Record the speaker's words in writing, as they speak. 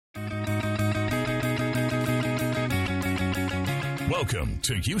Welcome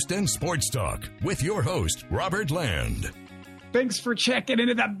to Houston Sports Talk with your host, Robert Land. Thanks for checking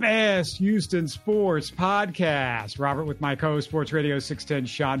into the best Houston sports podcast. Robert with my co-host, Sports Radio 610,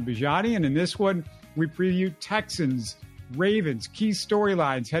 Sean Bijani. And in this one, we preview Texans, Ravens, key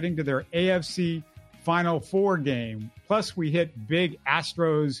storylines heading to their AFC Final Four game. Plus, we hit big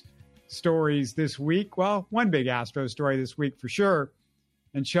Astros stories this week. Well, one big Astros story this week for sure.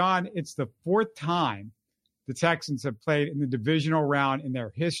 And Sean, it's the fourth time the Texans have played in the divisional round in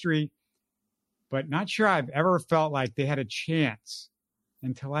their history, but not sure I've ever felt like they had a chance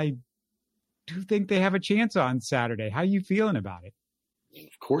until I do think they have a chance on Saturday. How are you feeling about it?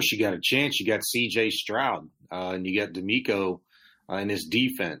 Of course you got a chance. You got C.J. Stroud and you got D'Amico and his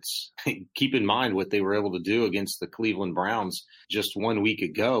defense. Keep in mind what they were able to do against the Cleveland Browns just 1 week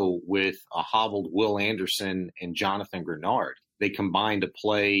ago with a hobbled Will Anderson and Jonathan Grenard. They combined to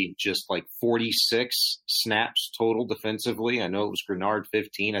play just like 46 snaps total defensively. I know it was Grenard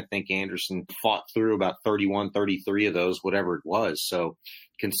 15. I think Anderson fought through about 31, 33 of those, whatever it was. So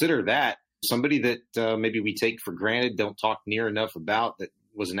consider that somebody that maybe we take for granted, don't talk near enough about, that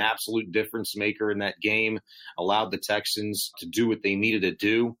was an absolute difference maker in that game, allowed the Texans to do what they needed to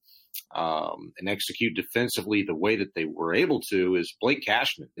do and execute defensively the way that they were able to, is Blake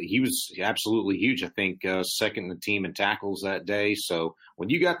Cashman. He was absolutely huge. I think second in the team in tackles that day. So when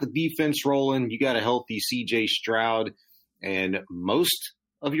you got the defense rolling, you got a healthy C.J. Stroud and most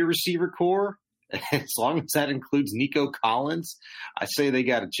of your receiver core, as long as that includes Nico Collins, I say they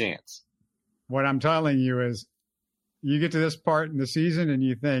got a chance. What I'm telling you is you get to this part in the season and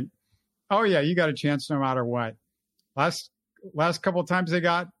you think, oh, yeah, you got a chance no matter what. Last couple of times they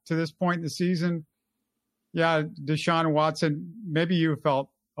got to this point in the season, yeah, Deshaun Watson, maybe you felt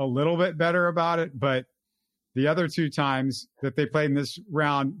a little bit better about it, but the other two times that they played in this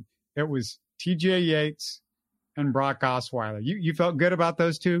round, it was T.J. Yates and Brock Osweiler. You felt good about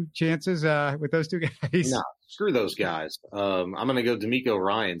those two chances with those two guys? No, screw those guys. I'm going to go D'Amico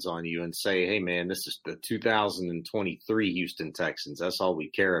Ryans on you and say, hey, man, this is the 2023 Houston Texans. That's all we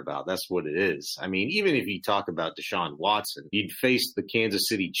care about. That's what it is. I mean, even if you talk about Deshaun Watson, you'd face the Kansas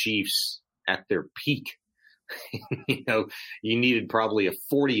City Chiefs at their peak. You know, you needed probably a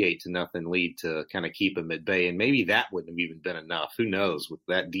 48-0 lead to kind of keep them at bay. And maybe that wouldn't have even been enough. Who knows with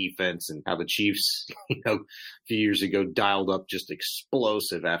that defense and how the Chiefs, a few years ago dialed up just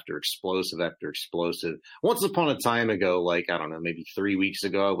explosive after explosive after explosive. Once upon a time ago, like, I don't know, maybe 3 weeks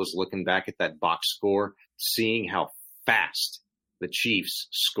ago, I was looking back at that box score, seeing how fast the Chiefs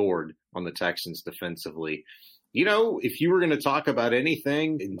scored on the Texans defensively. If you were going to talk about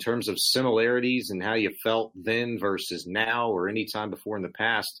anything in terms of similarities and how you felt then versus now or any time before in the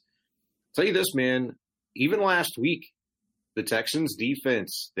past, I'll tell you this, man, even last week, the Texans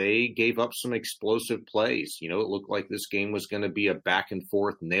defense, they gave up some explosive plays. It looked like this game was going to be a back and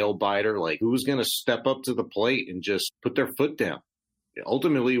forth nail biter. Like, who was going to step up to the plate and just put their foot down?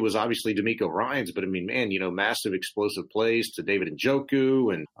 Ultimately, it was obviously D'Amico Ryans, but I mean, man, massive explosive plays to David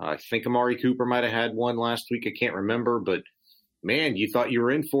Njoku, and I think Amari Cooper might have had one last week. I can't remember, but man, you thought you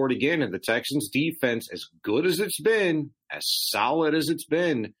were in for it again. And the Texans defense, as good as it's been, as solid as it's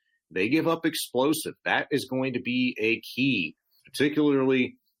been, they give up explosive. That is going to be a key,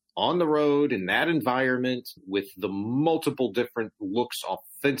 particularly on the road in that environment with the multiple different looks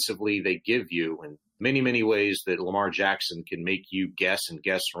offensively they give you, and many ways that Lamar Jackson can make you guess and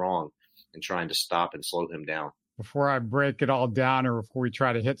guess wrong in trying to stop and slow him down. Before I break it all down, or before we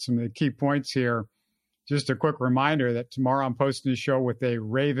try to hit some of the key points here, just a quick reminder that tomorrow I'm posting a show with a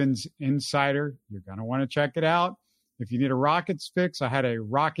Ravens insider. You're going to want to check it out. If you need a Rockets fix, I had a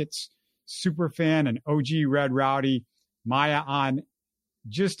Rockets super fan and OG Red Rowdy Maya on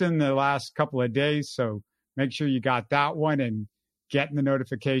just in the last couple of days. So make sure you got that one and getting the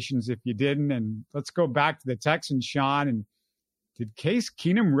notifications if you didn't. And let's go back to the Texans, Sean. And did Case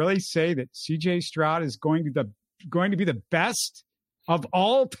Keenum really say that C.J. Stroud is going to be the best of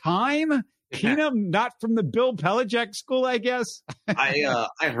all time? Keenum, not from the Bill Belichick school, I guess. I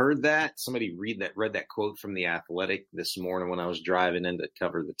heard that. Somebody read that quote from The Athletic this morning when I was driving in to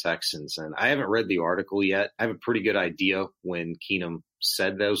cover the Texans. And I haven't read the article yet. I have a pretty good idea when Keenum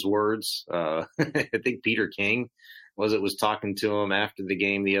said those words. I think Peter King was talking to him after the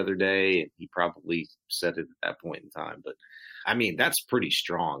game the other day, and he probably said it at that point in time. But I mean, that's pretty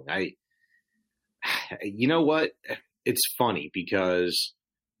strong. You know what? It's funny because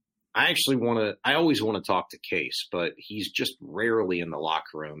I always want to talk to Case, but he's just rarely in the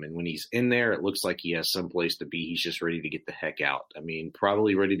locker room. And when he's in there, it looks like he has someplace to be. He's just ready to get the heck out. I mean,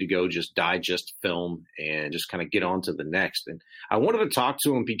 probably ready to go just digest film and just kind of get on to the next. And I wanted to talk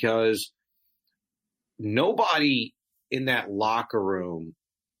to him because nobody in that locker room,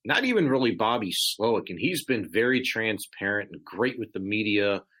 not even really Bobby Slowick, and he's been very transparent and great with the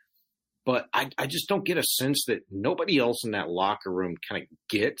media, but I just don't get a sense that nobody else in that locker room kind of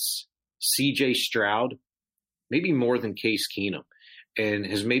gets C.J. Stroud, maybe more than Case Keenum, and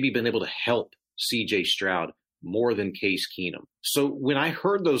has maybe been able to help C.J. Stroud more than Case Keenum. So when I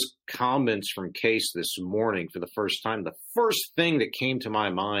heard those comments from Case this morning for the first time, the first thing that came to my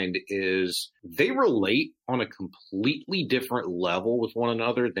mind is they relate on a completely different level with one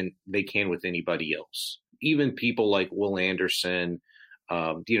another than they can with anybody else. Even people like Will Anderson,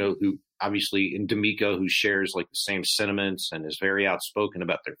 who obviously in D'Amico, who shares like the same sentiments and is very outspoken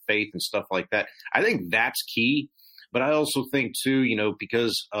about their faith and stuff like that. I think that's key. But I also think too,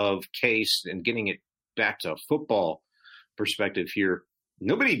 because of Case and getting it back to a football perspective here,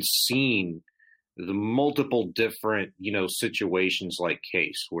 nobody's seen the multiple different, situations like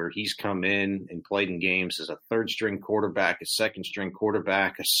Case, where he's come in and played in games as a third-string quarterback, a second-string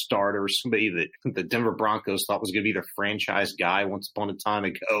quarterback, a starter, somebody that the Denver Broncos thought was going to be their franchise guy once upon a time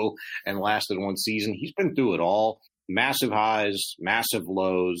ago and lasted one season. He's been through it all. Massive highs, massive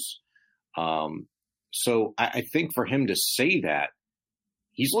lows. So I think for him to say that,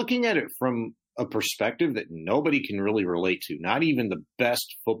 he's looking at it from a perspective that nobody can really relate to, not even the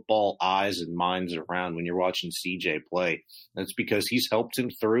best football eyes and minds around when you're watching CJ play. That's because he's helped him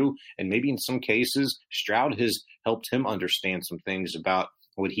through, and maybe in some cases, Stroud has helped him understand some things about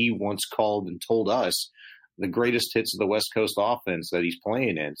what he once called and told us the greatest hits of the West Coast offense that he's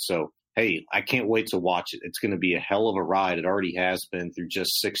playing in. So, hey, I can't wait to watch it. It's going to be a hell of a ride. It already has been through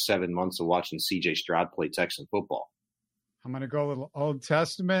just 6-7 months of watching CJ Stroud play Texan football. I'm going to go a little Old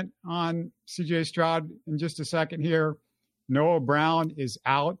Testament on C.J. Stroud in just a second here. Noah Brown is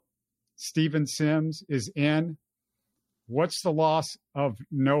out. Steven Sims is in. What's the loss of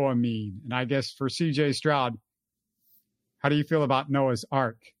Noah mean? And I guess for C.J. Stroud, how do you feel about Noah's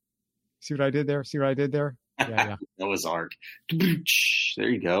Ark? See what I did there? Yeah. Noah's Ark. There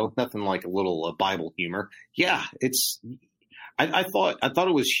you go. Nothing like a little Bible humor. Yeah, I thought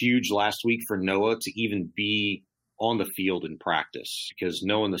it was huge last week for Noah to even be on the field in practice, because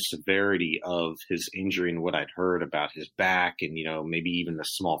knowing the severity of his injury and what I'd heard about his back and, maybe even the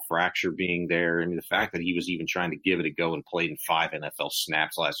small fracture being there, and the fact that he was even trying to give it a go and played in 5 NFL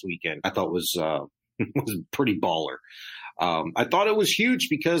snaps last weekend, I thought was pretty baller. I thought it was huge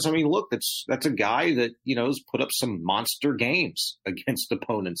because, look, that's a guy that, has put up some monster games against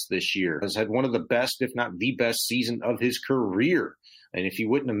opponents this year, has had one of the best, if not the best season of his career. And if he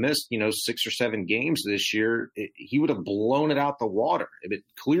wouldn't have missed, 6 or 7 games this year, he would have blown it out the water. It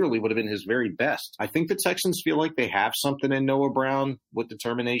clearly would have been his very best. I think the Texans feel like they have something in Noah Brown. What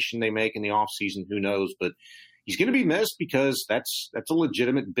determination they make in the offseason, who knows? But he's going to be missed because that's a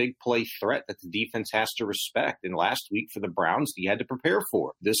legitimate big play threat that the defense has to respect. And last week for the Browns, he had to prepare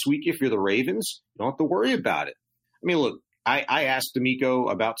for. This week, if you're the Ravens, you don't have to worry about it. Look, I asked D'Amico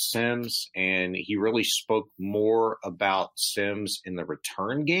about Sims, and he really spoke more about Sims in the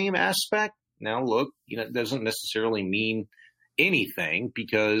return game aspect. Now, look, it doesn't necessarily mean anything,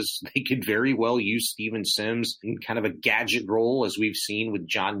 because they could very well use Steven Sims in kind of a gadget role, as we've seen with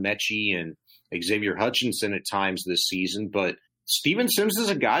John Mechie and Xavier Hutchinson at times this season. But Steven Sims is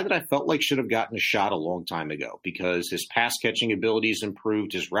a guy that I felt like should have gotten a shot a long time ago, because his pass catching ability has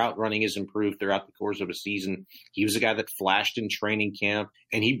improved. His route running has improved throughout the course of a season. He was a guy that flashed in training camp,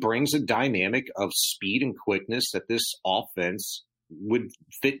 and he brings a dynamic of speed and quickness that this offense would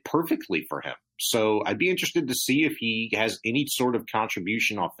fit perfectly for him. So I'd be interested to see if he has any sort of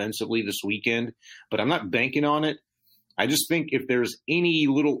contribution offensively this weekend, but I'm not banking on it. I just think if there's any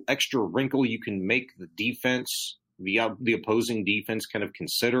little extra wrinkle you can make the defense, the opposing defense, kind of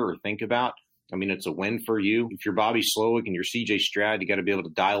consider or think about, it's a win for you. If you're Bobby Slowick and you're C.J. Stroud, you got to be able to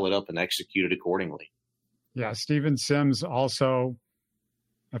dial it up and execute it accordingly. Yeah, Steven Sims also,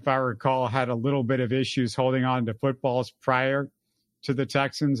 if I recall, had a little bit of issues holding on to footballs prior to the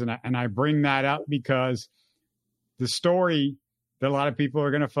Texans. And I bring that up because the story that a lot of people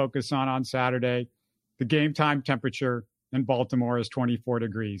are going to focus on Saturday, the game time temperature in Baltimore is 24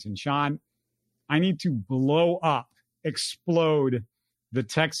 degrees. And Sean, I need to blow up, explode the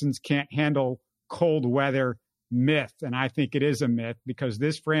Texans can't handle cold weather myth. And I think it is a myth, because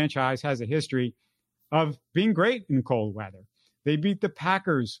this franchise has a history of being great in cold weather. They beat the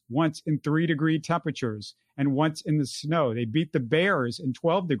Packers once in 3-degree temperatures and once in the snow. They beat the Bears in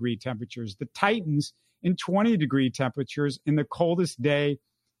 12-degree temperatures, the Titans in 20-degree temperatures in the coldest day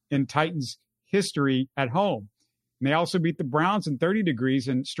in Titans history at home. And they also beat the Browns in 30 degrees.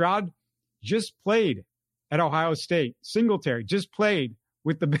 And Stroud just played at Ohio State. Singletary just played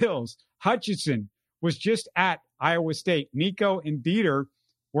with the Bills. Hutchinson was just at Iowa State. Nico and Dieter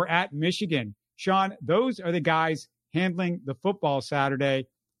were at Michigan. Sean, those are the guys handling the football Saturday.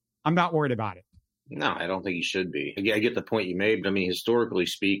 I'm not worried about it. No, I don't think he should be. I get the point you made, but I mean, historically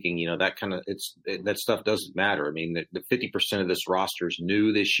speaking, that stuff doesn't matter. I mean, the 50% of this roster is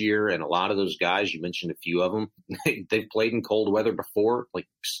new this year, and a lot of those guys, you mentioned a few of them, they've played in cold weather before. Like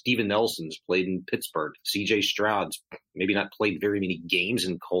Steven Nelson's played in Pittsburgh. CJ Stroud's maybe not played very many games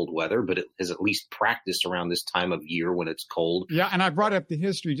in cold weather, but it has at least practiced around this time of year when it's cold. Yeah, and I brought up the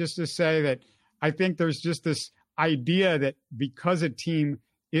history just to say that I think there's just this idea that because a team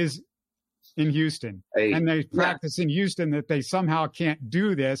is in Houston and they practice in Houston that they somehow can't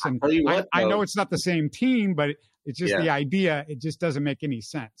do this. And I know it's not the same team, but it's just the idea. It just doesn't make any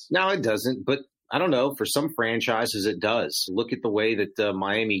sense. No, it doesn't. But I don't know. For some franchises, it does. Look at the way that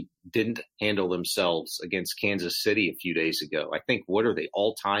Miami didn't handle themselves against Kansas City a few days ago. I think, what are they,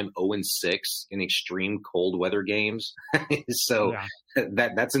 all-time 0-6 in extreme cold weather games? So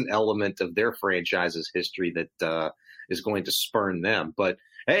that's an element of their franchise's history that is going to spurn them. But,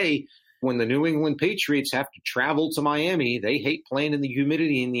 hey, when the New England Patriots have to travel to Miami, they hate playing in the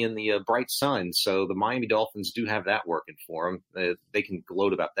humidity and in the bright sun. So the Miami Dolphins do have that working for them. They can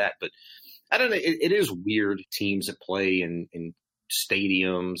gloat about that. But I don't know. It is weird, teams that play in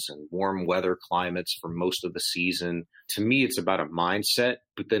stadiums and warm weather climates for most of the season. To me, it's about a mindset,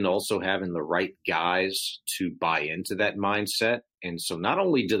 but then also having the right guys to buy into that mindset. And so not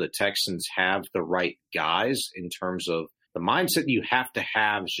only do the Texans have the right guys in terms of the mindset you have to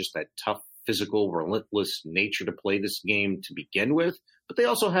have is just that tough, physical, relentless nature to play this game to begin with. But they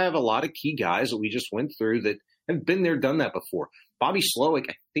also have a lot of key guys that we just went through that have been there, done that before. Bobby Slowick,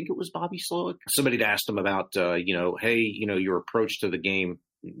 I think it was Bobby Slowick. Somebody had asked him about, your approach to the game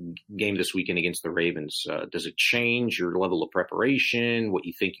this weekend against the Ravens. Does it change your level of preparation, what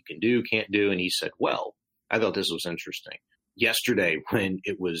you think you can do, can't do? And he said, well, I thought this was interesting. Yesterday, when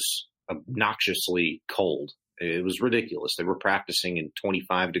it was obnoxiously cold, it was ridiculous. They were practicing in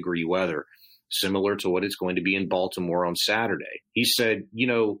 25-degree weather, similar to what it's going to be in Baltimore on Saturday. He said,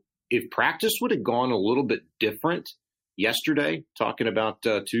 if practice would have gone a little bit different yesterday, talking about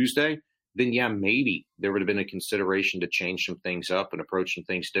Tuesday, then maybe there would have been a consideration to change some things up and approach some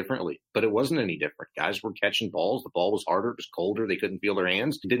things differently. But it wasn't any different. Guys were catching balls. The ball was harder. It was colder. They couldn't feel their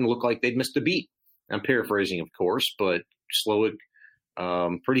hands. It didn't look like they'd missed a beat. I'm paraphrasing, of course, but Slowick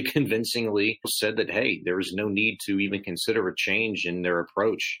pretty convincingly said that, hey, there is no need to even consider a change in their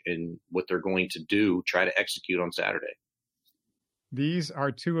approach and what they're going to do, try to execute on Saturday. These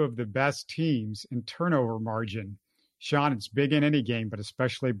are two of the best teams in turnover margin. Sean, it's big in any game, but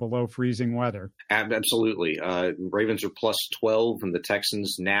especially below freezing weather. Absolutely. Ravens are plus 12, and the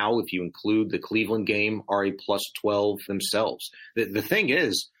Texans now, if you include the Cleveland game, are a plus 12 themselves. The thing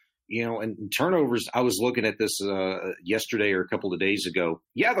is, and turnovers, I was looking at this yesterday or a couple of days ago.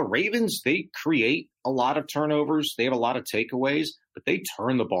 Yeah, the Ravens, they create a lot of turnovers. They have a lot of takeaways, but they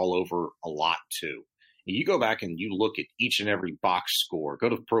turn the ball over a lot too. You go back and you look at each and every box score. Go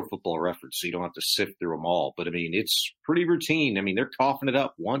to Pro Football Reference so you don't have to sift through them all. But, I mean, it's pretty routine. I mean, they're coughing it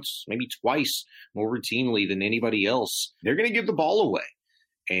up once, maybe twice more routinely than anybody else. They're going to give the ball away.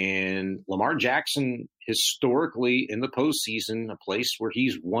 And Lamar Jackson, historically in the postseason, a place where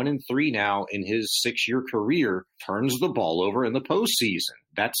he's 1-3 now in his 6-year career, turns the ball over in the postseason.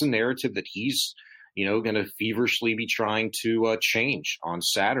 That's a narrative that he's going to feverishly be trying to change on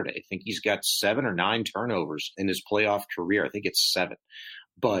Saturday. I think he's got 7 or 9 turnovers in his playoff career. I think it's 7.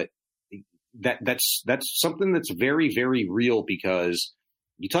 But that's something that's very, very real, because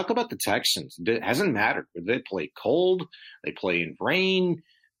you talk about the Texans. It hasn't mattered. They play cold. They play in rain.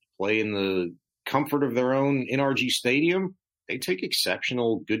 Play in the comfort of their own NRG Stadium. They take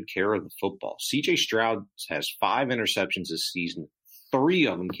exceptional good care of the football. CJ Stroud has 5 interceptions this season. 3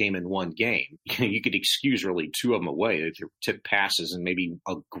 of them came in one game. You could excuse really 2 of them away. They're tip passes and maybe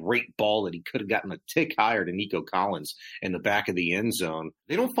a great ball that he could have gotten a tick higher to Nico Collins in the back of the end zone.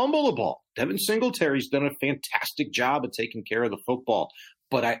 They don't fumble the ball. Devin Singletary's done a fantastic job of taking care of the football.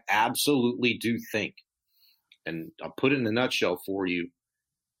 But I absolutely do think, and I'll put it in a nutshell for you,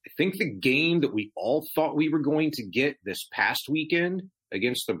 I think the game that we all thought we were going to get this past weekend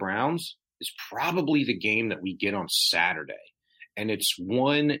against the Browns is probably the game that we get on Saturday. And it's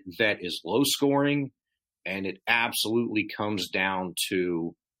one that is low scoring, and it absolutely comes down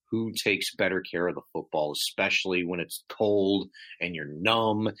to who takes better care of the football, especially when it's cold and you're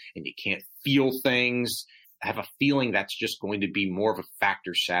numb and you can't feel things. I have a feeling that's just going to be more of a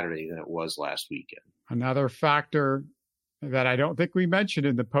factor Saturday than it was last weekend. Another factor that I don't think we mentioned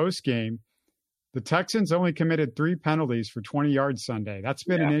in the post game, The Texans only committed 3 penalties for 20 yards Sunday. That's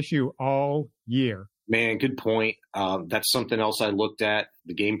been an issue all year. Man, good point. That's something else I looked at.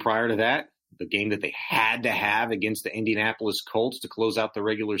 The game prior to that, the game that they had to have against the Indianapolis Colts to close out the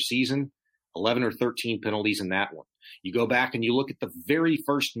regular season, 11 or 13 penalties in that one. You go back and you look at the very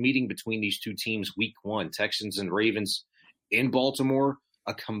first meeting between these two teams, week 1, Texans and Ravens in Baltimore,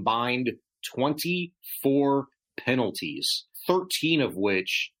 a combined 24 penalties, 13 of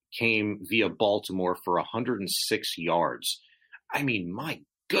which came via Baltimore for 106 yards. I mean, my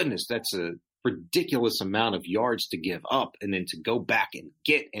goodness, that's a ridiculous amount of yards to give up, and then to go back and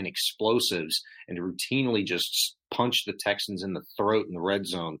get in explosives and routinely just punch the Texans in the throat in the red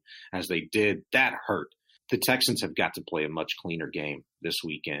zone as they did, that hurt. The Texans have got to play a much cleaner game this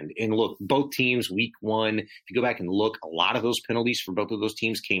weekend. And look, both teams, week 1, if you go back and look, a lot of those penalties for both of those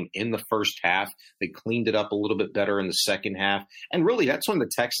teams came in the first half. They cleaned it up a little bit better in the second half. And really, that's when the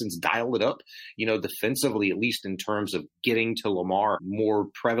Texans dialed it up, defensively, at least in terms of getting to Lamar more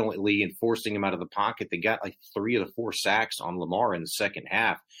prevalently and forcing him out of the pocket. They got like 3 of the 4 sacks on Lamar in the second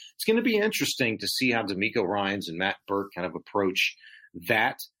half. It's going to be interesting to see how DeMeco Ryans and Matt Burke kind of approach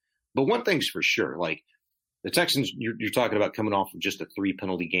that. But one thing's for sure, the Texans, you're talking about coming off of just a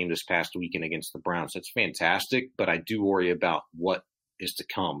 3-penalty game this past weekend against the Browns. That's fantastic, but I do worry about what is to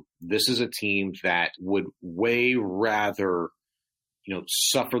come. This is a team that would way rather,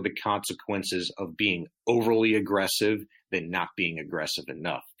 suffer the consequences of being overly aggressive than not being aggressive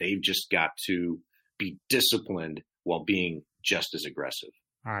enough. They've just got to be disciplined while being just as aggressive.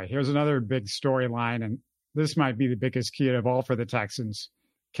 All right, here's another big storyline, and this might be the biggest key of all for the Texans.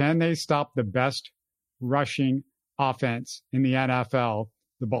 Can they stop the best rushing offense in the NFL,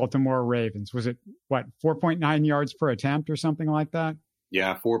 the Baltimore Ravens? Was it 4.9 yards per attempt or something like that?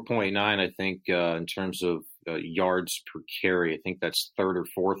 Yeah, 4.9, I think, in terms of yards per carry. I think that's 3rd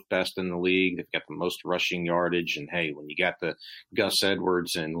or 4th best in the league. They've got the most rushing yardage. And hey, when you got the Gus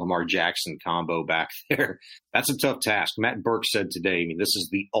Edwards and Lamar Jackson combo back there, that's a tough task. Matt Burke said today, this is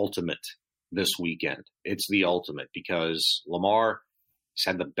the ultimate this weekend. It's the ultimate because Lamar, he's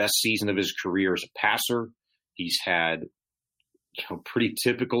had the best season of his career as a passer. He's had a pretty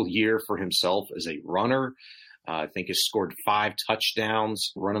typical year for himself as a runner. I think has scored 5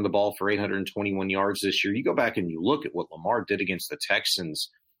 touchdowns, running the ball for 821 yards this year. You go back and you look at what Lamar did against the Texans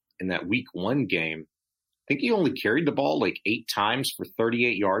in that week 1 game. I think he only carried the ball 8 times for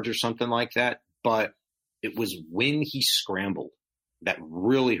 38 yards or something like that. But it was when he scrambled that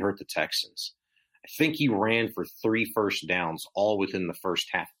really hurt the Texans. I think he ran for 3 first downs, all within the first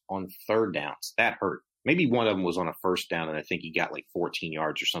half on 3rd downs. That hurt. Maybe one of them was on a first down, and I think he got 14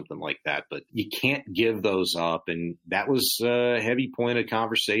 yards or something like that. But you can't give those up. And that was a heavy point of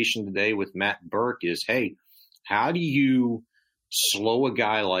conversation today with Matt Burke is, hey, how do you slow a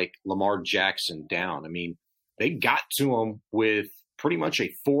guy like Lamar Jackson down? They got to him with pretty much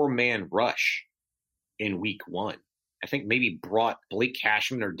a 4-man rush in week 1. I think maybe brought Blake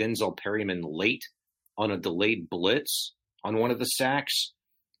Cashman or Denzel Perryman late on a delayed blitz on one of the sacks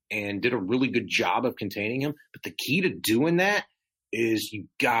and did a really good job of containing him. But the key to doing that is you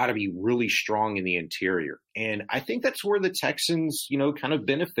got to be really strong in the interior. And I think that's where the Texans, kind of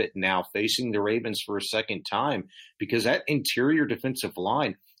benefit now facing the Ravens for a second time because that interior defensive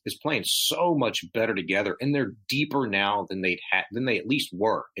line is playing so much better together, and they're deeper now than they at least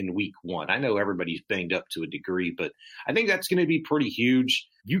were in week 1. I know everybody's banged up to a degree, but I think that's going to be pretty huge.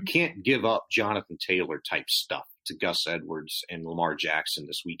 You can't give up Jonathan Taylor type stuff to Gus Edwards and Lamar Jackson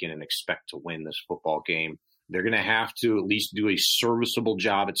this weekend and expect to win this football game. They're going to have to at least do a serviceable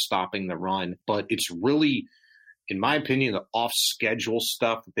job at stopping the run, but it's really, in my opinion, the off-schedule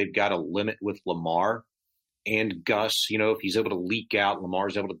stuff that they've got to limit with Lamar. And Gus, if he's able to leak out,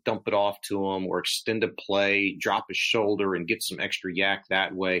 Lamar's able to dump it off to him or extend a play, drop his shoulder and get some extra yak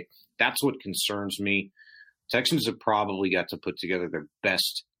that way. That's what concerns me. Texans have probably got to put together their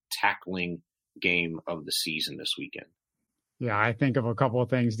best tackling game of the season this weekend. Yeah, I think of a couple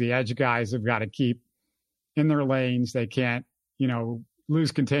of things. The edge guys have got to keep in their lanes. They can't,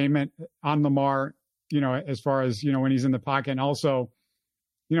 lose containment on Lamar, as far as, when he's in the pocket. And also,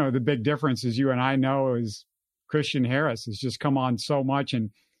 the big difference, as you and I know, is Christian Harris has just come on so much,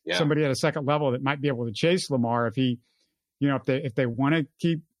 and somebody at a second level that might be able to chase Lamar if he, if they want to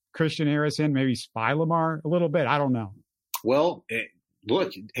keep Christian Harris in, maybe spy Lamar a little bit. I don't know. Well,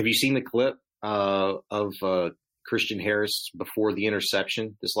 look, have you seen the clip of Christian Harris before the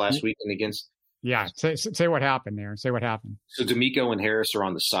interception this last weekend against? Yeah. Say what happened there. Say what happened. So DeMeco and Harris are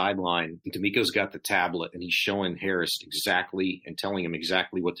on the sideline. DeMeco's got the tablet, and he's showing Harris exactly and telling him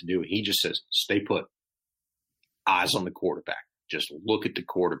exactly what to do. And he just says, stay put. Eyes on the quarterback. Just look at the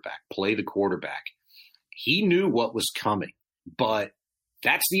quarterback, play the quarterback. He knew what was coming, but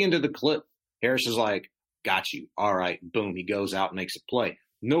that's the end of the clip. Harris is like, got you. All right, boom. He goes out and makes a play.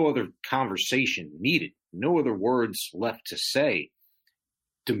 No other conversation needed. No other words left to say.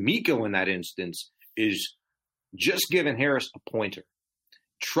 DeMeco in that instance is just giving Harris a pointer,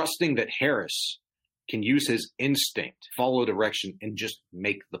 trusting that Harris can use his instinct, follow direction, and just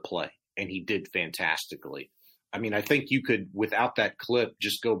make the play. And he did fantastically. I mean, I think you could, without that clip,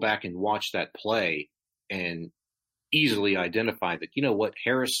 just go back and watch that play and easily identify that, you know what,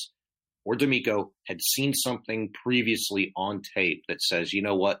 Harris or DeMeco had seen something previously on tape that says, you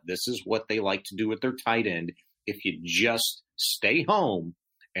know what, this is what they like to do with their tight end. If you just stay home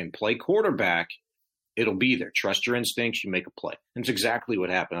and play quarterback, it'll be there. Trust your instincts. You make a play. And it's exactly what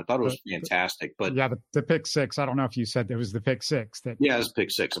happened. I thought it was fantastic. But yeah, the pick six, I don't know if you said that was the pick six. Yeah, it was pick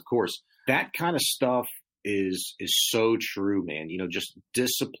six, of course. That kind of stuff is so true, man. You know, just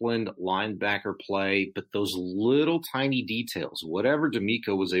disciplined linebacker play, but those little tiny details, whatever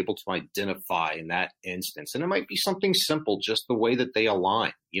DeMeco was able to identify in that instance, and it might be something simple, just the way that they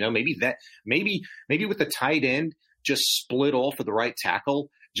align. You know, maybe with the tight end, just split off of the right tackle,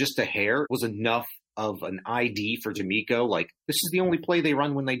 just a hair was enough of an ID for DeMeco. Like, this is the only play they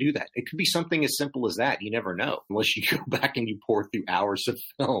run when they do that. It could be something as simple as that. You never know unless you go back and you pour through hours of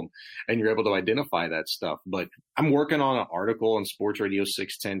film and you're able to identify that stuff. But I'm working on an article on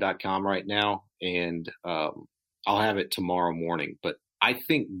sportsradio610.com right now, and I'll have it tomorrow morning. But I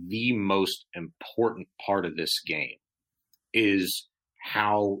think the most important part of this game is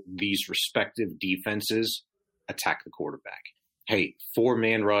how these respective defenses attack the quarterback. Hey,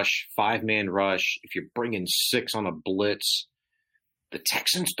 4-man rush, 5-man rush. If you're bringing 6 on a blitz, the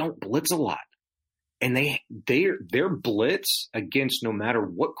Texans don't blitz a lot. And their blitz against no matter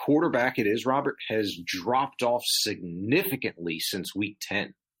what quarterback it is, Robert, has dropped off significantly since week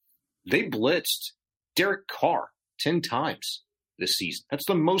 10. They blitzed Derek Carr 10 times this season. That's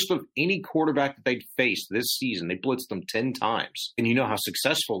the most of any quarterback that they'd faced this season. They blitzed them 10 times. And you know how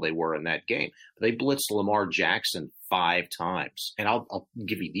successful they were in that game. They blitzed Lamar Jackson 5 times. And I'll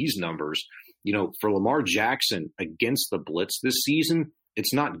give you these numbers. You know, for Lamar Jackson against the blitz this season,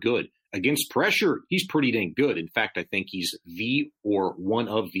 it's not good. Against pressure, he's pretty dang good. In fact, I think he's one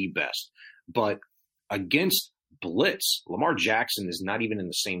of the best. But against blitz, Lamar Jackson is not even in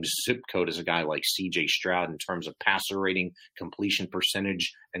the same zip code as a guy like CJ Stroud in terms of passer rating, completion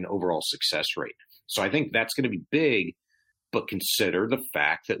percentage, and overall success rate. So I think that's going to be big, but consider the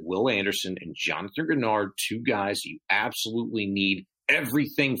fact that Will Anderson and Jonathan Grenard, 2 guys you absolutely need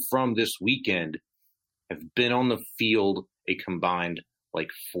everything from this weekend, have been on the field a combined like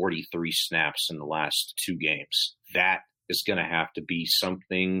 43 snaps in the last 2 games. That is going to have to be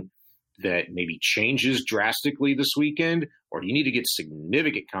something that maybe changes drastically this weekend, or do you need to get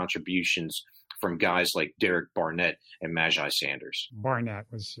significant contributions from guys like Derek Barnett and Magi Sanders? Barnett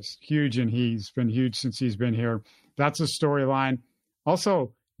was just huge, and he's been huge since he's been here. That's a storyline.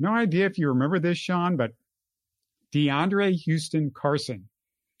 Also, no idea if you remember this, Sean, but DeAndre Houston Carson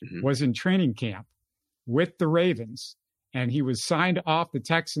was in training camp with the Ravens, and he was signed off the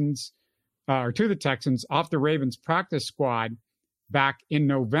Texans, to the Texans, off the Ravens practice squad back in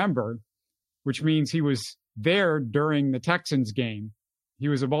November, which means he was there during the Texans game. He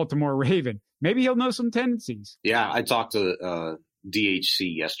was a Baltimore Raven. Maybe he'll know some tendencies. Yeah, I talked to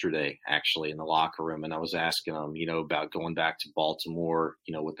DHC yesterday, actually, in the locker room, and I was asking him, you know, about going back to Baltimore,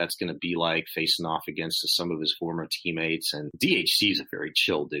 you know, what that's going to be like facing off against some of his former teammates. And DHC is a very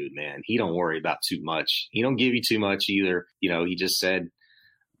chill dude, man. He don't worry about too much. He don't give you too much either. You know, he just said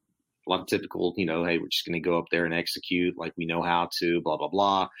a lot of typical, you know, hey, we're just going to go up there and execute like we know how to, blah, blah,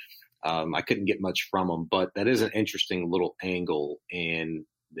 blah. I couldn't get much from him, but that is an interesting little angle. And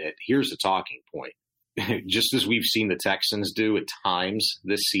that here's the talking point. Just as we've seen the Texans do at times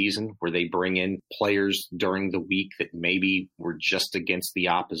this season, where they bring in players during the week that maybe were just against the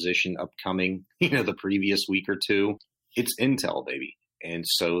opposition upcoming, you know, the previous week or two. It's intel, baby. And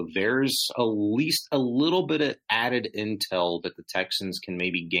so there's at least a little bit of added intel that the Texans can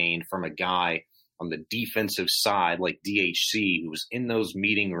maybe gain from a guy on the defensive side like DHC, who was in those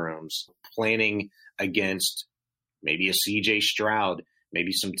meeting rooms planning against maybe a CJ Stroud,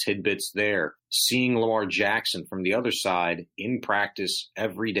 maybe some tidbits there, seeing Lamar Jackson from the other side in practice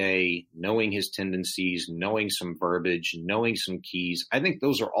every day, knowing his tendencies, knowing some verbiage, knowing some keys. I think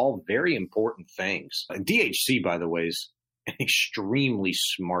those are all very important things. DHC, by the way, is an extremely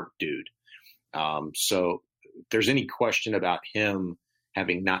smart dude. So if there's any question about him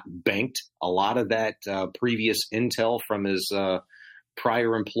having not banked a lot of that previous intel from his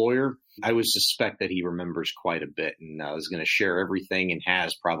prior employer, I would suspect that he remembers quite a bit and is going to share everything and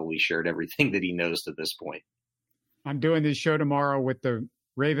has probably shared everything that he knows to this point. I'm doing this show tomorrow with the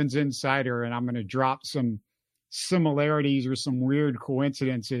Ravens Insider, and I'm going to drop some similarities or some weird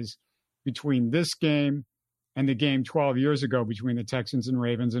coincidences between this game and the game 12 years ago between the Texans and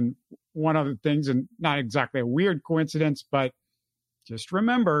Ravens. And one of the things, and not exactly a weird coincidence, but just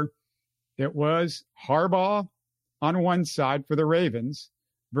remember, it was Harbaugh on one side for the Ravens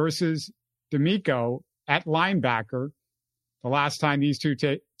versus D'Amico at linebacker the last time these two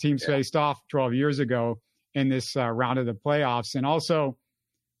teams faced off 12 years ago in this round of the playoffs. And also,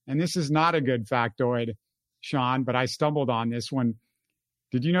 and this is not a good factoid, Sean, but I stumbled on this one.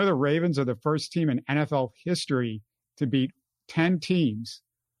 Did you know the Ravens are the first team in NFL history to beat 10 teams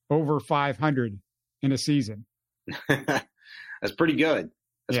over 500 in a season? That's pretty good.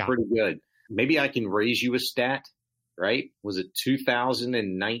 That's pretty good. Maybe I can raise you a stat, right? Was it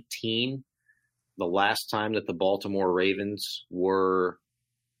 2019, the last time that the Baltimore Ravens were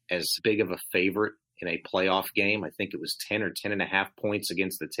as big of a favorite in a playoff game? I think it was 10 or 10.5 points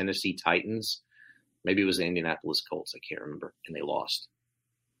against the Tennessee Titans. Maybe it was the Indianapolis Colts. I can't remember. And they lost.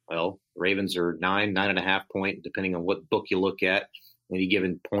 Well, Ravens are 9.5 point, depending on what book you look at, any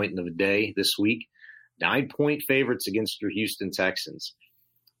given point of the day this week. 9-point favorites against your Houston Texans.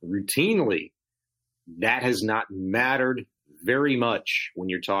 Routinely, that has not mattered very much when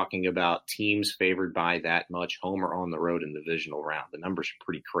you're talking about teams favored by that much, home or on the road in the divisional round. The numbers are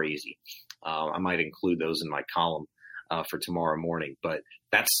pretty crazy. I might include those in my column for tomorrow morning. But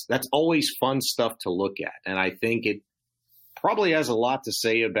that's always fun stuff to look at. And I think it probably has a lot to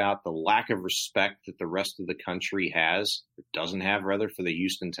say about the lack of respect that the rest of the country has, or doesn't have, rather, for the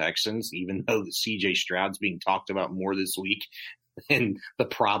Houston Texans, even though the C.J. Stroud's being talked about more this week than the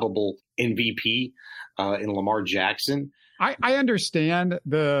probable MVP in Lamar Jackson. I understand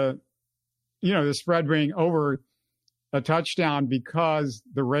the spread being over a touchdown because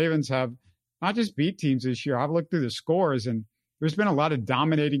the Ravens have not just beat teams this year. I've looked through the scores, and there's been a lot of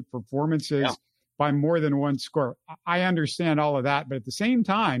dominating performances by more than one score. I understand all of that, but at the same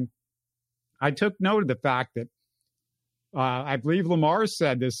time, I took note of the fact that I believe Lamar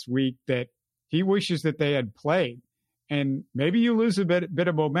said this week that he wishes that they had played. And maybe you lose a bit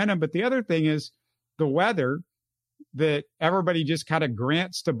of momentum, but the other thing is the weather that everybody just kind of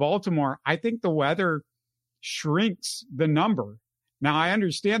grants to Baltimore. I think the weather shrinks the number. Now, I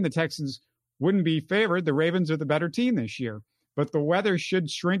understand the Texans wouldn't be favored. The Ravens are the better team this year. But the weather should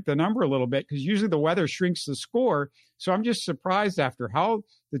shrink the number a little bit because usually the weather shrinks the score. So I'm just surprised after how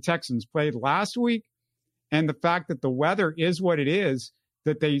the Texans played last week and the fact that the weather is what it is,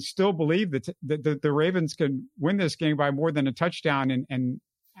 that they still believe that the Ravens can win this game by more than a touchdown. And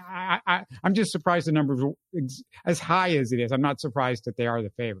I'm just surprised the number is as high as it is. I'm not surprised that they are the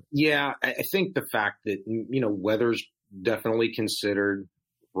favorite. Yeah, I think the fact that, weather's definitely considered.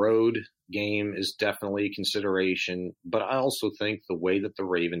 Road game is definitely a consideration, but I also think the way that the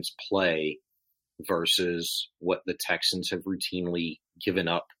Ravens play versus what the Texans have routinely given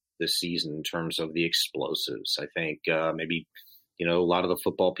up this season in terms of the explosives. I think maybe, a lot of the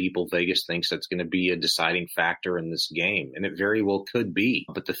football people, Vegas thinks that's going to be a deciding factor in this game, and it very well could be.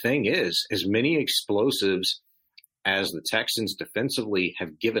 But the thing is, as many explosives as the Texans defensively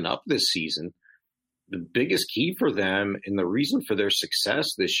have given up this season, the biggest key for them and the reason for their success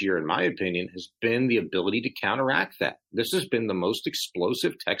this year, in my opinion, has been the ability to counteract that. This has been the most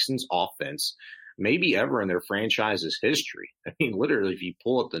explosive Texans offense maybe ever in their franchise's history. I mean, literally, if you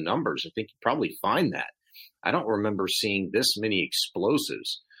pull up the numbers, I think you probably find that. I don't remember seeing this many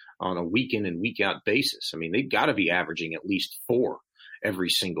explosives on a week in and week out basis. I mean, they've got to be averaging at least 4 every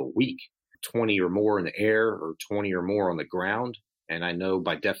single week, 20 or more in the air or 20 or more on the ground. And I know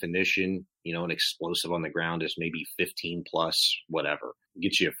by definition, an explosive on the ground is maybe 15 plus, whatever.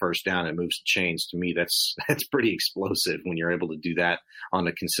 Get you a first down and moves the chains. To me, that's pretty explosive when you're able to do that on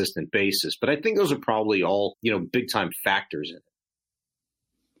a consistent basis. But I think those are probably all, big time factors in it.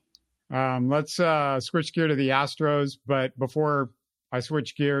 Let's switch gear to the Astros. But before I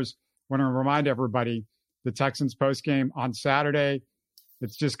switch gears, I want to remind everybody the Texans postgame on Saturday.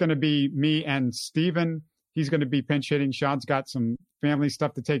 It's just going to be me and Steven. He's going to be pinch hitting. Sean's got some family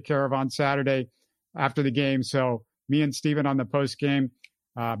stuff to take care of on Saturday after the game. So me and Steven on the post game.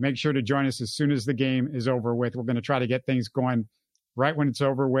 Make sure to join us as soon as the game is over with. We're going to try to get things going right when it's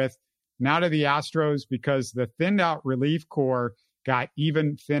over with. Now to the Astros, because the thinned out relief corps got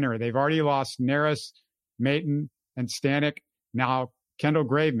even thinner. They've already lost Neris, Mayton, and Stanek. Now Kendall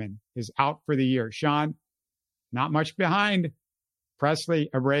Graveman is out for the year. Sean, not much behind Presley,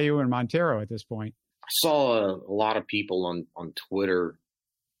 Abreu, and Montero at this point. saw a lot of people on Twitter,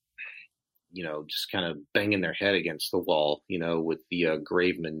 just kind of banging their head against the wall, with the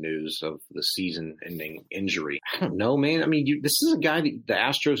Graveman news of the season-ending injury. I don't know, man. I mean, this is a guy that the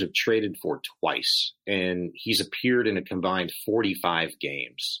Astros have traded for twice, and he's appeared in a combined 45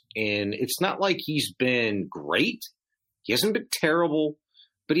 games. And it's not like he's been great. He hasn't been terrible,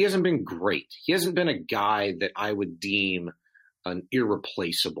 but he hasn't been great. He hasn't been a guy that I would deem an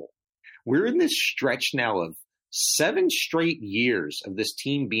irreplaceable. We're in this stretch now of 7 straight years of this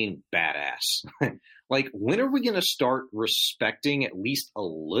team being badass. Like, when are we going to start respecting at least a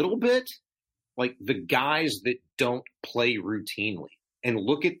little bit, like, the guys that don't play routinely and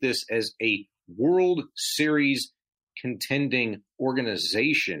look at this as a World Series contending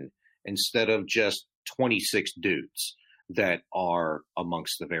organization instead of just 26 dudes that are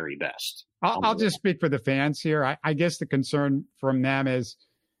amongst the very best? I'll just speak for the fans here. I guess the concern from them is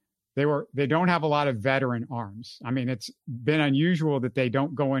they don't have a lot of veteran arms. I mean, it's been unusual that they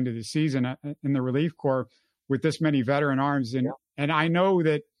don't go into the season in the relief corps with this many veteran arms. And I know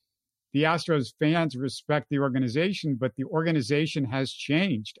that the Astros fans respect the organization, but the organization has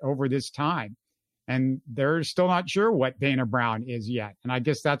changed over this time. And they're still not sure what Dana Brown is yet. And I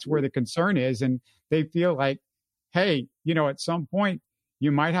guess that's where the concern is. And they feel like, hey, at some point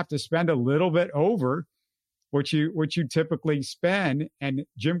you might have to spend a little bit over what you typically spend, and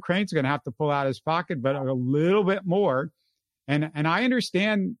Jim Crane's going to have to pull out his pocket, but a little bit more. And I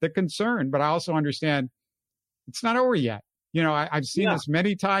understand the concern, but I also understand it's not over yet. I've seen this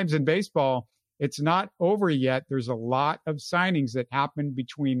many times in baseball. It's not over yet. There's a lot of signings that happen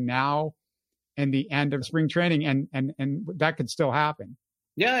between now and the end of spring training, and that could still happen.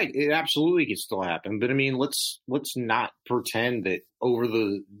 Yeah, it absolutely could still happen. But I mean, let's not pretend that over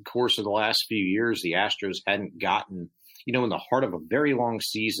the course of the last few years, the Astros hadn't gotten, in the heart of a very long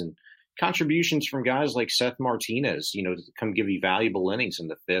season, contributions from guys like Seth Martinez, to come give you valuable innings in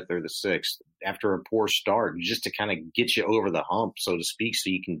the 5th or the 6th after a poor start, just to kind of get you over the hump, so to speak, so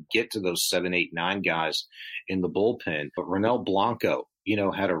you can get to those 7, 8, 9 guys in the bullpen. But Ronel Blanco,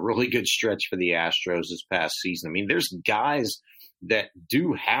 had a really good stretch for the Astros this past season. I mean, there's guys that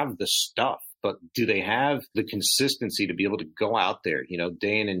do have the stuff, but do they have the consistency to be able to go out there,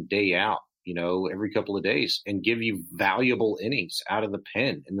 day in and day out, every couple of days and give you valuable innings out of the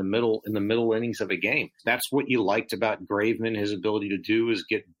pen in the middle innings of a game? That's what you liked about Graveman. His ability to do is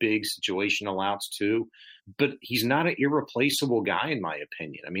get big situational outs too. But he's not an irreplaceable guy, in my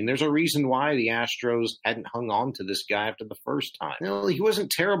opinion. I mean, there's a reason why the Astros hadn't hung on to this guy after the first time. He wasn't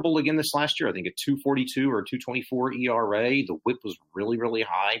terrible again this last year. I think a 2.42 or 2.24 ERA. The whip was really, really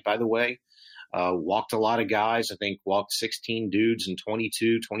high, by the way. Walked a lot of guys. I think walked 16 dudes in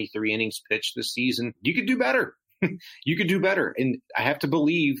 22, 23 innings pitched this season. You could do better. You could do better. And I have to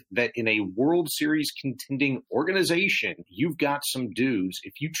believe that in a World Series contending organization, you've got some dudes,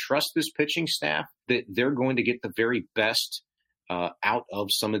 if you trust this pitching staff, that they're going to get the very best out of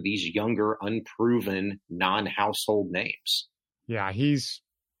some of these younger, unproven, non-household names. Yeah, he's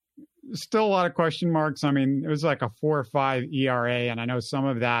still a lot of question marks. I mean, it was like a 4 or 5 ERA, and I know some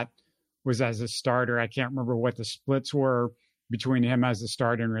of that was as a starter. I can't remember what the splits were between him as a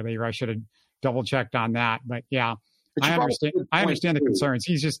starter and reliever. I should have double checked on that, but yeah, I understand the concerns.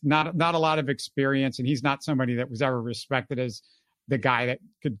 He's just not a lot of experience, and he's not somebody that was ever respected as the guy that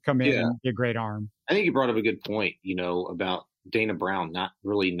could come in and be a great arm. I think you brought up a good point, about Dana Brown not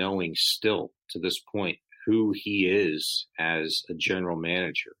really knowing still to this point who he is as a general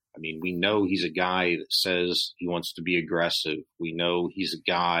manager. I mean, we know he's a guy that says he wants to be aggressive. We know he's a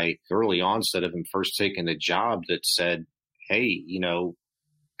guy early onset of him first taking the job that said, hey,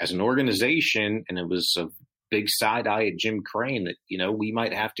 as an organization, and it was a big side eye at Jim Crane that, we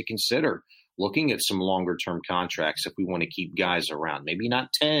might have to consider looking at some longer term contracts if we want to keep guys around. Maybe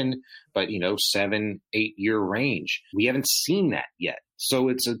not 10, but, 7, 8 year range. We haven't seen that yet. So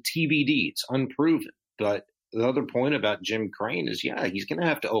it's a TBD. It's unproven. But the other point about Jim Crane is, he's going to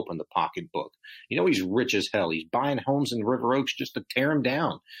have to open the pocketbook. He's rich as hell. He's buying homes in River Oaks just to tear them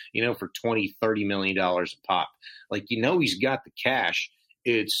down, for $20, $30 million a pop. Like, he's got the cash.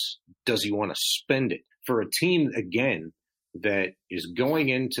 It's, does he want to spend it for a team, again, that is going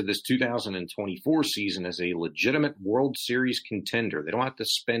into this 2024 season as a legitimate World Series contender? They don't have to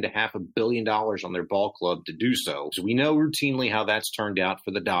spend $500 million on their ball club to do so. So we know routinely how that's turned out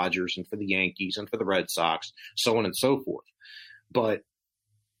for the Dodgers and for the Yankees and for the Red Sox, so on and so forth. But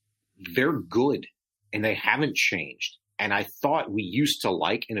they're good, and they haven't changed. And I thought we used to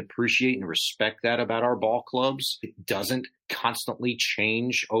like and appreciate and respect that about our ball clubs. It doesn't constantly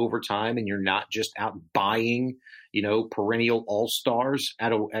change over time, and you're not just out buying, perennial all-stars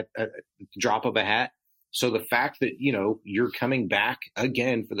at the drop of a hat. So the fact that, you're coming back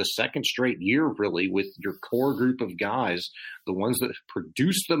again for the second straight year, really, with your core group of guys, the ones that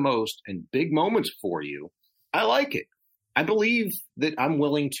produce the most and big moments for you, I like it. I believe that I'm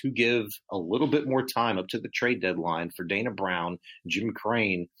willing to give a little bit more time up to the trade deadline for Dana Brown, Jim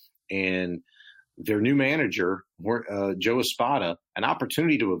Crane, and their new manager, Joe Espada, an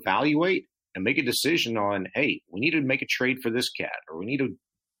opportunity to evaluate and make a decision on, hey, we need to make a trade for this cat, or we need to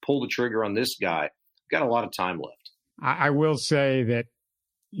pull the trigger on this guy. We've got a lot of time left. I will say that,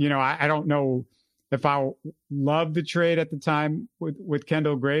 I don't know if I loved the trade at the time with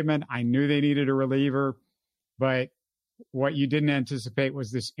Kendall Graveman. I knew they needed a reliever, but what you didn't anticipate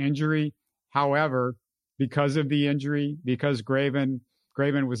was this injury. However, because of the injury, because Graveman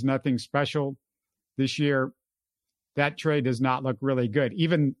was nothing special this year, that trade does not look really good.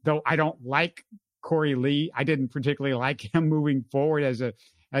 Even though I don't like Corey Lee, I didn't particularly like him moving forward as a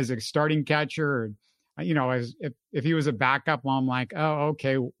starting catcher. As if he was a backup, I'm like, oh,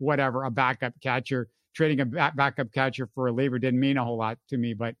 okay, whatever, a backup catcher. Trading a backup catcher for a reliever didn't mean a whole lot to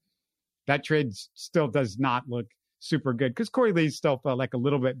me, but that trade still does not look super good because Corey Lee still felt like a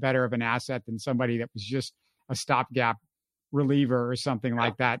little bit better of an asset than somebody that was just a stopgap reliever or something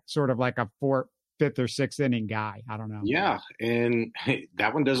like that, sort of like a fifth or sixth inning guy. I don't know. Yeah, and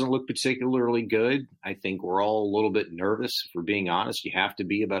that one doesn't look particularly good. I think we're all a little bit nervous, if we're being honest. You have to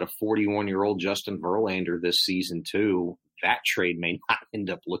be about a 41-year-old Justin Verlander this season, too. That trade may not end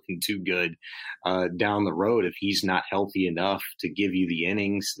up looking too good down the road if he's not healthy enough to give you the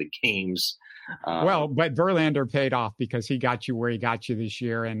innings, the games. But Verlander paid off because he got you where he got you this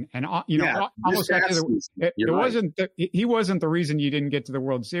year, almost got to he wasn't the reason you didn't get to the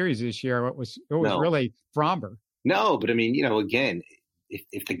World Series this year. It was really Fromber. No, but I mean, again,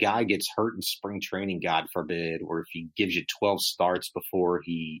 if the guy gets hurt in spring training, God forbid, or if he gives you 12 starts before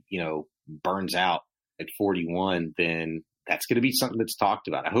he, burns out at 41, then that's going to be something that's talked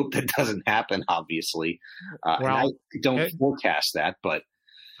about. I hope that doesn't happen, obviously. And I don't forecast that, but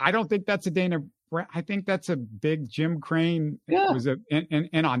I don't think that's a Dana. I think that's a big Jim Crane was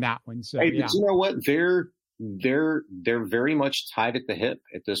in on that one. So, but you know what? They're very much tied at the hip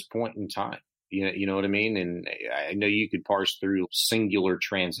at this point in time. You know what I mean? And I know you could parse through singular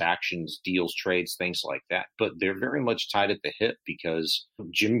transactions, deals, trades, things like that, but they're very much tied at the hip because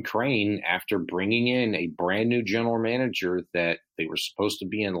Jim Crane, after bringing in a brand new general manager that they were supposed to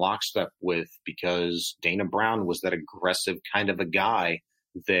be in lockstep with because Dana Brown was that aggressive kind of a guy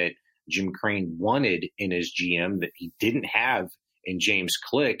that Jim Crane wanted in his GM that he didn't have in James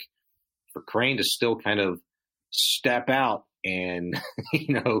Click, for Crane to still kind of step out and,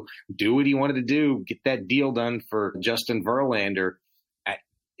 do what he wanted to do, get that deal done for Justin Verlander.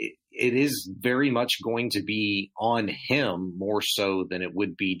 It is very much going to be on him more so than it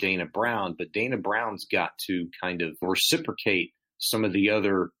would be Dana Brown, but Dana Brown's got to kind of reciprocate some of the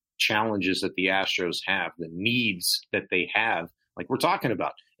other challenges that the Astros have, the needs that they have, like we're talking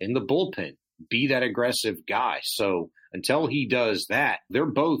about in the bullpen, be that aggressive guy. So until he does that, they're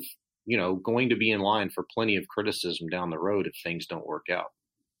both going to be in line for plenty of criticism down the road if things don't work out.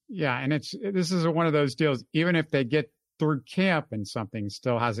 Yeah, and this is one of those deals, even if they get through camp and something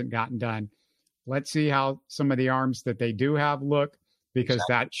still hasn't gotten done, let's see how some of the arms that they do have look, because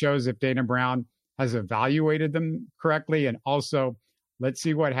that shows if Dana Brown has evaluated them correctly. And also, let's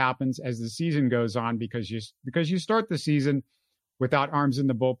see what happens as the season goes on, because you start the season without arms in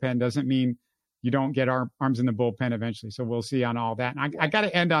the bullpen doesn't mean you don't get arms in the bullpen eventually. So we'll see on all that. And I got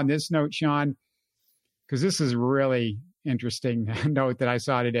to end on this note, Sean, because this is really interesting note that I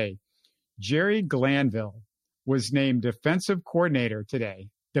saw today. Jerry Glanville was named defensive coordinator today,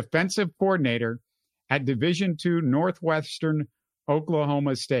 defensive coordinator at Division II Northwestern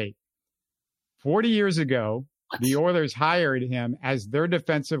Oklahoma State. 40 years ago, the Oilers hired him as their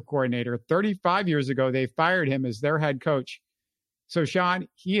defensive coordinator. 35 years ago, they fired him as their head coach. So, Sean,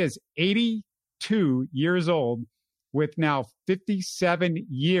 he is 82 years old with now 57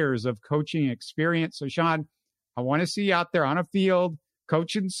 years of coaching experience. So, Sean, I want to see you out there on a field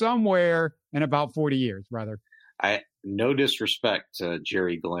coaching somewhere in about 40 years, brother. No disrespect to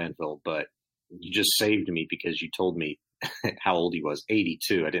Jerry Glanville, but you just saved me because you told me how old he was,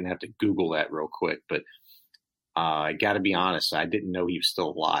 82. I didn't have to Google that real quick, but I got to be honest. I didn't know he was still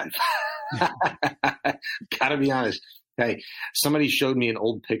alive. Got to be honest. Hey, somebody showed me an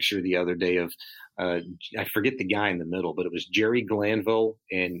old picture the other day of, I forget the guy in the middle, but it was Jerry Glanville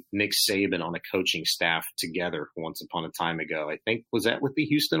and Nick Saban on a coaching staff together once upon a time ago. I think, was that with the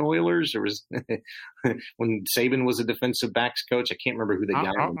Houston Oilers, or was when Saban was a defensive backs coach? I can't remember who the guy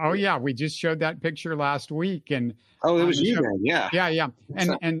was. Oh, yeah. We just showed that picture last week. And it was you then. Yeah. Yeah.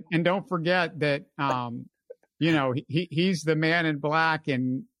 And don't forget that, he's the man in black.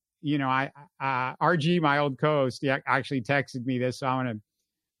 And, RG, my old co-host, he actually texted me this. So I want to,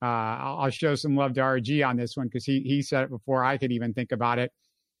 I'll show some love to RG on this one because he said it before I could even think about it.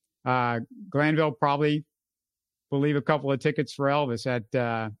 Glanville probably will leave a couple of tickets for Elvis at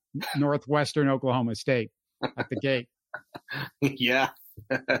Northwestern Oklahoma State at the gate. Yeah.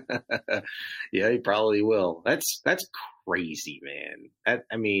 Yeah, he probably will. That's crazy, man.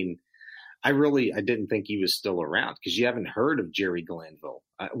 I didn't think he was still around because you haven't heard of Jerry Glanville.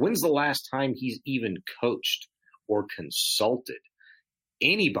 When's the last time he's even coached or consulted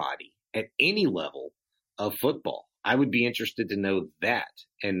anybody at any level of football? I would be interested to know that.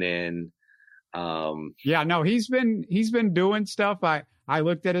 And then, he's been doing stuff. I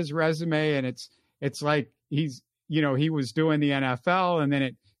looked at his resume and it's like he's, he was doing the NFL and then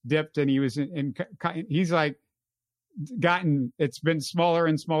it dipped and he was he's like it's been smaller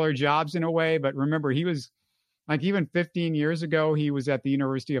and smaller jobs in a way. But remember, he was like, even 15 years ago, he was at the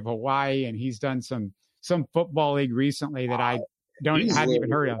University of Hawaii and he's done some football league recently that I hadn't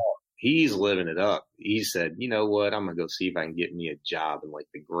even heard of. He's living it up. He said, you know what? I'm going to go see if I can get me a job in like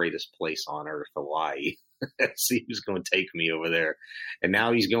the greatest place on earth, Hawaii. See who's going to take me over there. And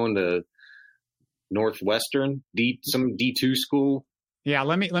now he's going to Northwestern, some D2 school. Yeah.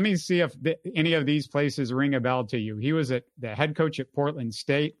 Let me see if any of these places ring a bell to you. He was the head coach at Portland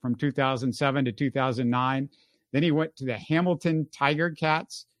State from 2007 to 2009. Then he went to the Hamilton Tiger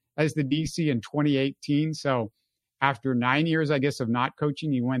Cats as the DC in 2018. So after 9 years, I guess, of not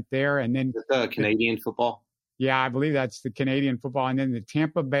coaching, he went there. And then Canadian football. Yeah, I believe that's the Canadian football. And then the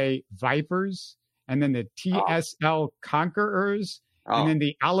Tampa Bay Vipers, and then the TSL Conquerors, and then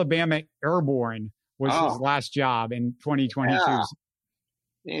the Alabama Airborne was his last job in 2022. Yeah.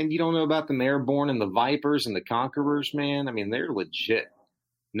 And you don't know about the Airborne and the Vipers and the Conquerors, man? I mean, they're legit.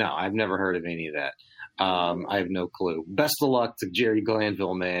 No, I've never heard of any of that. I have no clue. Best of luck to Jerry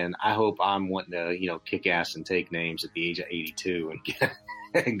Glanville, man. I hope I'm wanting to, kick ass and take names at the age of 82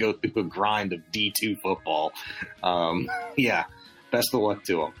 and go through a grind of D2 football. Best of luck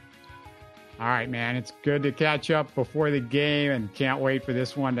to him. All right, man. It's good to catch up before the game and can't wait for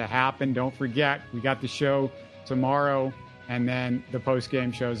this one to happen. Don't forget, we got the show tomorrow and then the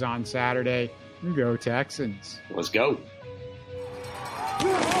post-game show's on Saturday. Go Texans. Let's go.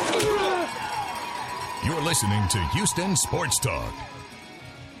 You're listening to Houston Sports Talk.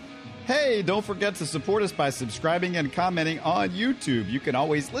 Hey, don't forget to support us by subscribing and commenting on YouTube. You can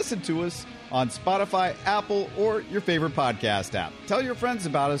always listen to us on Spotify, Apple, or your favorite podcast app. Tell your friends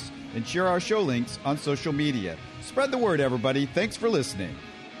about us and share our show links on social media. Spread the word, everybody. Thanks for listening.